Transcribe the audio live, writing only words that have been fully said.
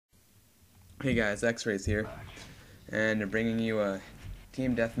Hey guys, X-Rays here, and I'm bringing you a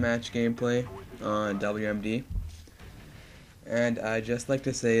team deathmatch gameplay on WMD. And I'd just like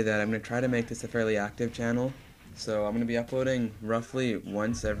to say that I'm going to try to make this a fairly active channel. So I'm going to be uploading roughly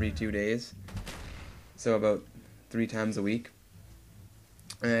once every 2 days, so about 3 times a week.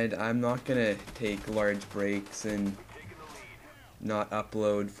 And I'm not going to take large breaks and not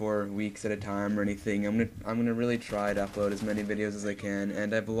upload for weeks at a time or anything. I'm gonna really try to upload as many videos as I can,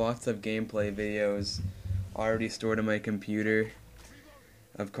 and I have lots of gameplay videos already stored on my computer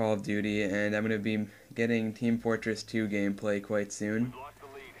of Call of Duty, and I'm gonna be getting Team Fortress 2 gameplay quite soon,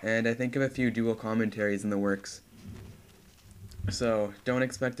 and I think of a few dual commentaries in the works. So don't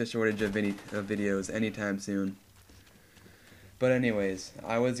expect a shortage of videos anytime soon. But anyways,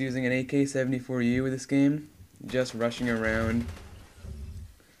 I was using an AK-74U with this game, just rushing around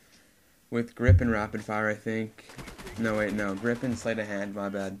with grip and rapid fire, I think. No, grip and sleight of hand, my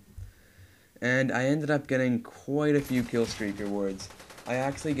bad. And I ended up getting quite a few kill streak rewards. I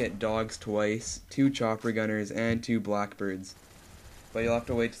actually get dogs twice, 2 chopper gunners, and 2 blackbirds. But you'll have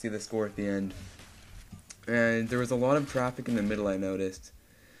to wait to see the score at the end. And there was a lot of traffic in the middle, I noticed.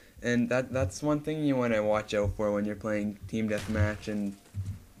 And that's one thing you want to watch out for when you're playing Team Deathmatch, and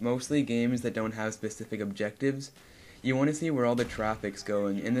mostly games that don't have specific objectives. You want to see where all the traffic's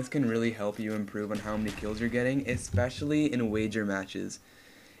going, and this can really help you improve on how many kills you're getting, especially in wager matches.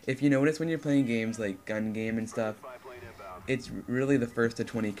 If you notice when you're playing games like gun game and stuff, it's really the first to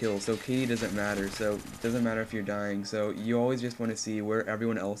 20 kills, so KD doesn't matter, so it doesn't matter if you're dying, so you always just want to see where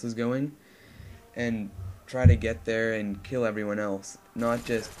everyone else is going, and try to get there and kill everyone else, not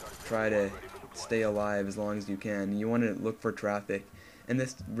just try to stay alive as long as you can. You want to look for traffic. And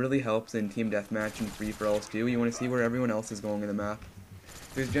this really helps in Team Deathmatch and free-for-alls too. You want to see where everyone else is going in the map.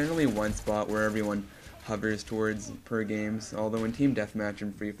 There's generally one spot where everyone hovers towards per games, although in Team Deathmatch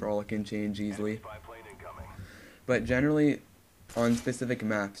and free-for-all it can change easily. But generally, on specific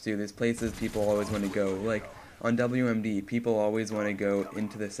maps too, there's places people always want to go. Like on WMD, people always want to go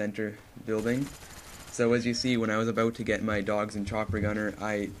into the center building. So as you see, when I was about to get my dogs and chopper gunner,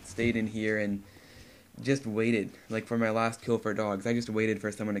 I stayed in here and just waited, like for my last kill for dogs. I just waited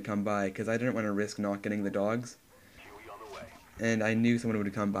for someone to come by because I didn't want to risk not getting the dogs, and I knew someone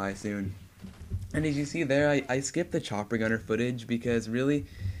would come by soon. And as you see there, I skipped the chopper gunner footage because really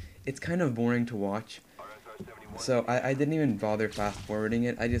it's kind of boring to watch, so I didn't even bother fast forwarding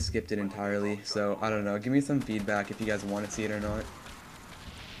it. I just skipped it entirely. So I don't know, give me some feedback if you guys want to see it or not.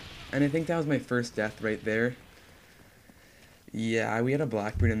 And I think that was my first death right there. Yeah, we had a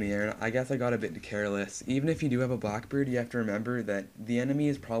blackbird in the air, and I guess I got a bit careless. Even if you do have a blackbird, you have to remember that the enemy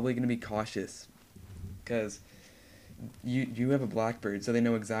is probably going to be cautious, because you have a blackbird, so they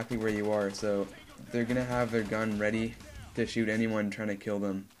know exactly where you are, so they're going to have their gun ready to shoot anyone trying to kill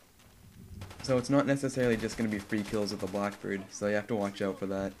them. So it's not necessarily just going to be free kills with a blackbird, so you have to watch out for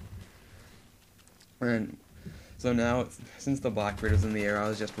that. And so now, since the blackbird was in the air, I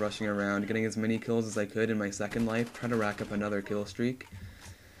was just rushing around, getting as many kills as I could in my second life, trying to rack up another kill streak.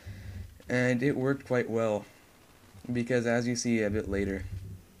 And it worked quite well, because as you see a bit later,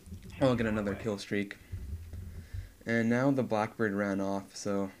 I'll get another kill streak. And now the blackbird ran off,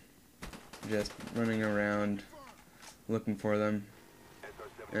 so just running around, looking for them.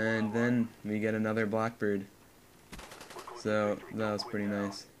 And then we get another blackbird. So that was pretty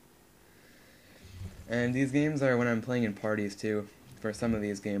nice. And these games are when I'm playing in parties too, for some of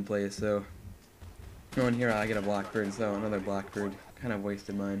these gameplays, so... Oh, and here I get a blackbird, so another blackbird. Kind of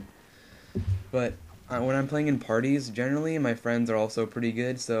wasted mine. But when I'm playing in parties, generally my friends are also pretty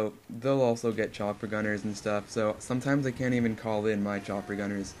good, so they'll also get chopper gunners and stuff, so sometimes I can't even call in my chopper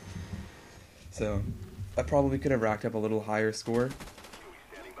gunners. So, I probably could have racked up a little higher score.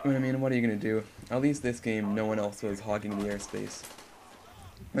 But I mean, what are you gonna do? At least this game, no one else was hogging the airspace.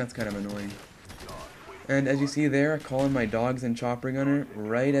 That's kind of annoying. And as you see there, calling my dogs and chopper gunner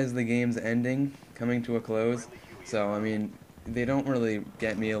right as the game's ending, coming to a close. So, I mean, they don't really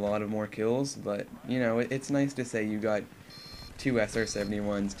get me a lot of more kills, but, you know, it's nice to say you got 2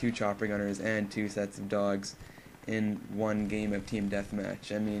 SR-71s, 2 chopper gunners, and 2 sets of dogs in one game of Team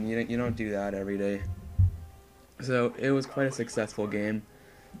Deathmatch. I mean, you don't do that every day. So, it was quite a successful game,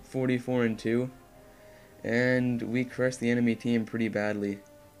 44-2, and we crushed the enemy team pretty badly.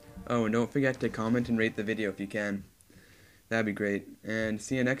 Oh, and don't forget to comment and rate the video if you can. That'd be great. And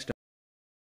see you next time.